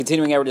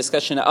Continuing our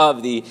discussion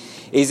of the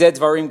Ezed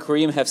Dvarim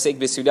Kurim Hefsek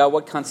B'Suda,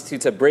 what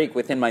constitutes a break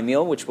within my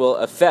meal, which will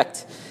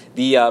affect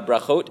the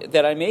brachot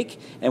that I make,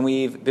 and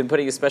we've been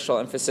putting a special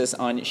emphasis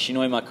on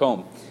Shinoi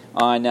Makom,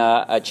 on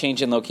a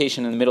change in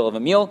location in the middle of a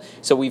meal.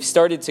 So we've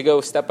started to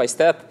go step by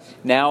step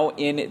now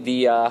in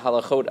the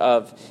halachot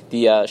of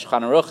the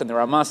Shulchan Aruch and the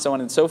Ramah, so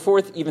on and so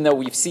forth, even though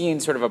we've seen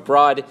sort of a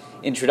broad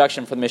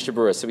introduction from the Mishnah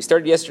Berurah. So we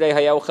started yesterday,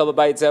 you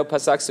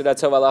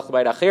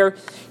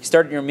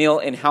started your meal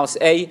in house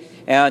A,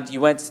 and you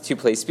went to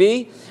place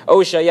B.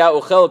 Or you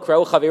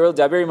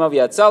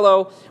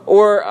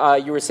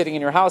were sitting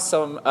in your house,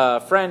 some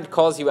friend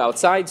calls you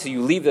outside, so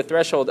you leave the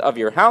threshold of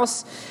your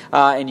house,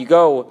 and you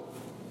go,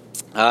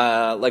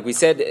 like we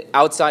said,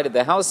 outside of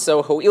the house.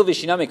 So ho'il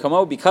v'shinam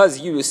mekomo, because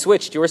you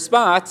switched your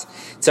spot,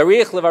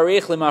 tzarich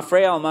levarich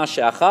lemafrei al ma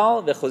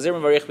she'achal v'chozer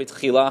mevarich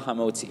b'tchila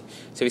hamotzi.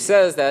 So he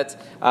says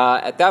that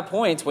at that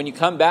point, when you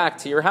come back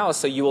to your house,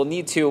 so you will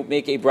need to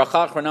make a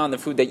bracha achrona on the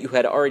food that you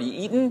had already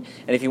eaten,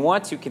 and if you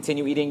want to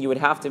continue eating, you would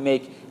have to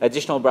make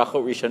additional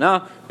brachot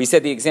rishona. We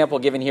said the example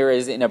given here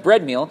is in a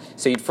bread meal,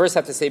 so you'd first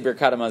have to say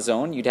birkat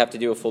hamazon, you'd have to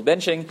do a full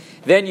benching,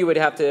 then you would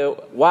have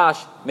to wash,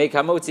 make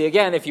hamotzi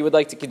again if you would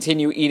like to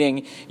continue eating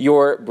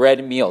your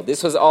bread meal.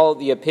 This was all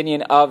the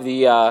opinion of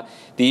the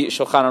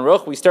Shulchan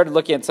Aruch. We started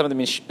looking at some of the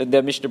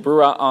Mishnah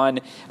Berurah on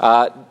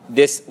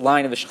this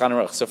line of the Shulchan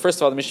Aruch. So first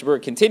of all, the Mishnah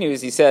Berurah continues.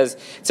 He says,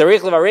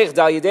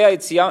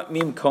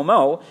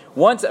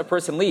 once a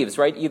person leaves,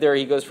 right, either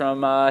he goes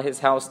from his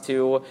house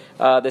to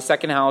the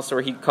second house, or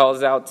he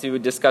calls out to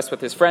discuss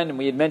with his friend, and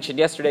we had mentioned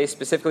yesterday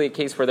specifically a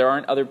case where there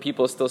aren't other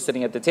people still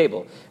sitting at the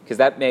table, because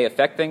that may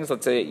affect things.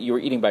 Let's say you were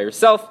eating by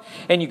yourself,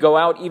 and you go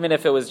out, even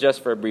if it was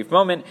just for a brief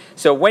moment.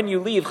 So when you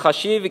leave,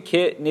 chashiv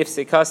ki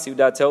nifseka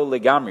sudato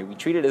legamri. We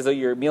treat it as though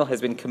your meal has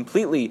been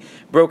completely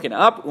broken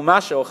up.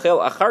 Umasha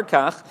ochel achar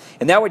kach,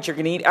 and that what you're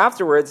going to eat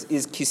afterwards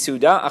is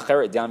kisuda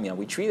achar damya.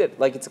 We treat it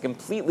like it's a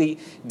completely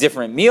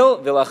different meal.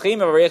 V'lachim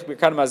avarech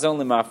birkat hamazon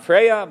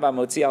lemafreya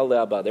v'amotzi al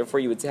le'aba. Therefore,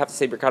 you would have to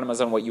say birkat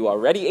hamazon what you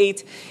already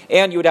ate,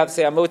 and you would have to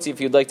say amotzi if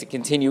you'd like to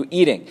continue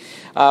eating.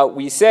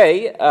 We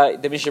say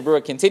the Mishnah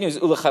Berurah continues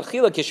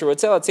ulachatchila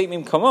kisherotzel atzeit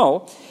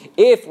mimkomo.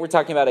 If we're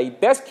talking about a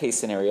best case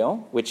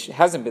scenario, which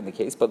hasn't been the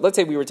case, but let's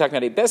say we were talking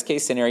about a best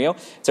case scenario,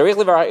 so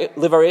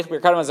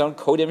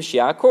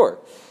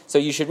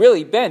you should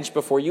really bench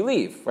before you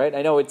leave, right?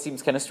 I know it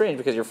seems kind of strange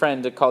because your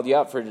friend called you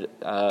out to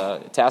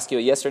ask you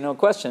a yes or no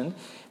question,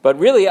 but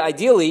really,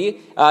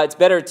 ideally, it's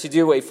better to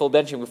do a full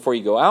benching before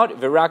you go out.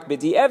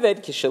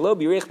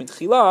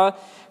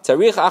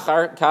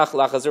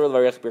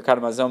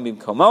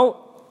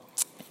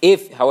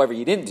 If, however,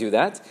 you didn't do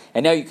that,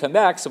 and now you come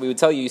back, so we would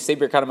tell you say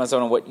birkat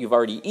hamazon on what you've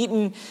already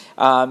eaten.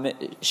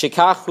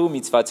 Shekachu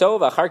mitzvato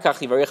v'achar kach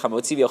yivarech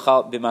hamotzi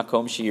v'yochal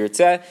b'makom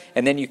sheyirtzeh,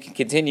 and then you can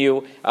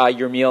continue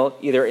your meal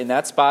either in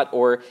that spot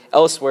or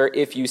elsewhere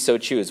if you so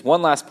choose.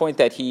 One last point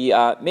that he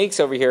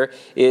makes over here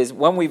is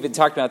when we've been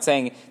talking about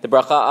saying the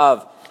bracha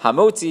of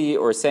hamotzi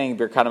or saying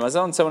birkat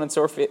hamazon, so on and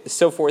so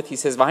forth, he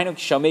says v'hainu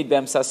kishomed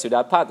b'emsa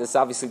sudat pat. This is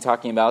obviously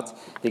talking about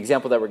the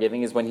example that we're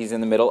giving is when he's in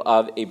the middle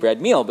of a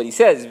bread meal. But he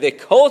says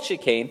v'kol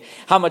shekain,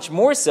 how much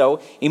more so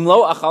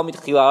imlo achal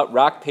mitchila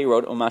rak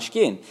peirot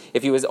umashkin.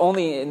 If he was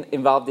only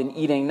involved in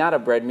eating not a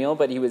bread meal,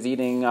 but he was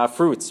eating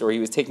fruits or he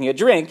was taking a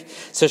drink,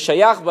 so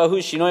shayach bahu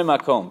shinoi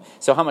makom.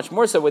 So how much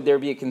more so would there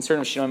be a concern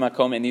of shinoi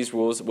makom, and these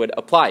rules would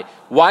apply?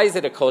 Why is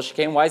it a kol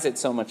shekain? Why is it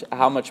so much?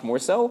 How much more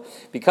so?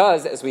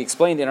 Because as we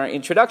explained in our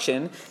introduction,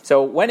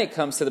 so when it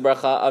comes to the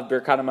bracha of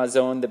birkat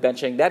hamazon, the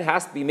benching, that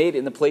has to be made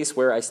in the place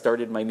where I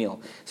started my meal.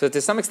 So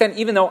to some extent,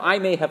 even though I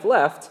may have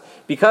left,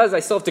 because I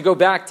still have to go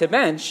back to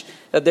bench,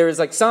 that there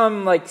is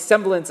some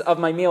semblance of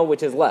my meal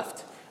which is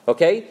left.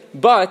 Okay?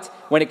 But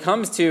when it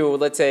comes to,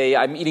 let's say,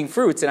 I'm eating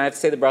fruits and I have to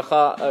say the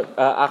bracha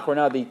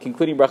achrona, the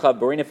concluding bracha of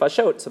borei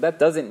nefashot, so that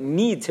doesn't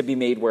need to be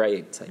made where I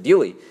ate. It's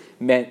ideally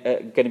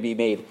going to be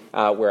made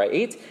where I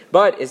ate.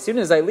 But as soon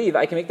as I leave,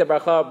 I can make the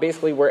bracha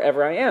basically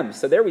wherever I am.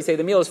 So there we say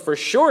the meal is for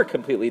sure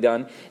completely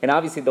done, and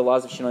obviously the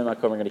laws of Shinoi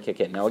Makom are going to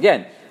kick in. Now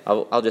again,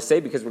 I'll just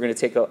say, because we're going to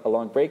take a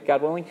long break,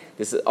 God willing,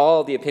 this is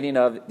all the opinion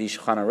of the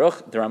Shulchan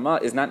Aruch. The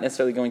Ramah is not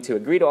necessarily going to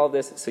agree to all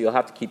this, so you'll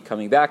have to keep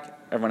coming back.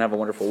 Everyone have a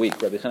wonderful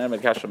week. Rabbi Chanan ben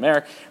Kasher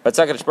Mer,